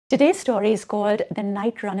Today's story is called The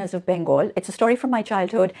Night Runners of Bengal. It's a story from my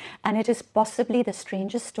childhood, and it is possibly the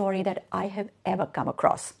strangest story that I have ever come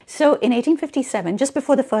across. So in 1857, just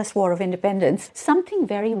before the First War of Independence, something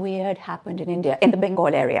very weird happened in India, in the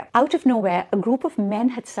Bengal area. Out of nowhere, a group of men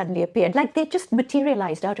had suddenly appeared, like they just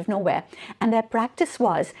materialized out of nowhere. And their practice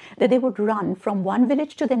was that they would run from one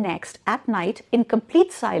village to the next at night in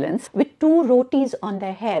complete silence with two rotis on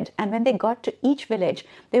their head. And when they got to each village,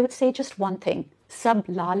 they would say just one thing: Sab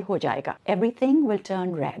lal ho jayega. Everything will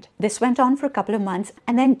turn red. This went on for a couple of months,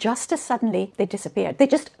 and then just as suddenly they disappeared. They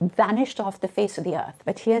just vanished off the face of the earth.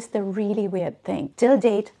 But here's the really weird thing. Till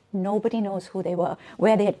date, nobody knows who they were,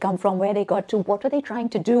 where they had come from, where they got to, what were they trying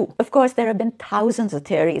to do. Of course, there have been thousands of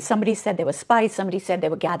theories. Somebody said they were spies. Somebody said they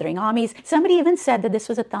were gathering armies. Somebody even said that this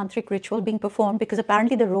was a tantric ritual being performed because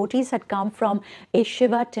apparently the rotis had come from a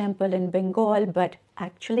Shiva temple in Bengal, but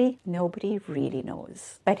actually nobody really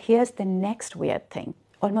knows. But here's the next weird thing.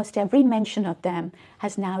 Almost every mention of them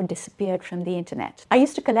has now disappeared from the internet. I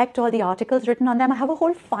used to collect all the articles written on them. I have a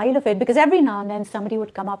whole file of it because every now and then somebody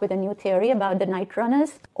would come up with a new theory about the night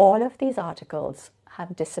runners. All of these articles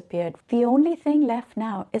have disappeared. The only thing left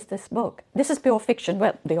now is this book. This is pure fiction.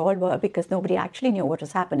 Well, they all were because nobody actually knew what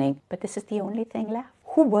was happening. But this is the only thing left.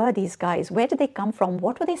 Who were these guys? Where did they come from?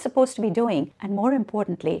 What were they supposed to be doing? And more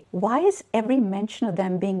importantly, why is every mention of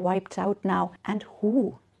them being wiped out now? And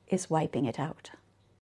who is wiping it out?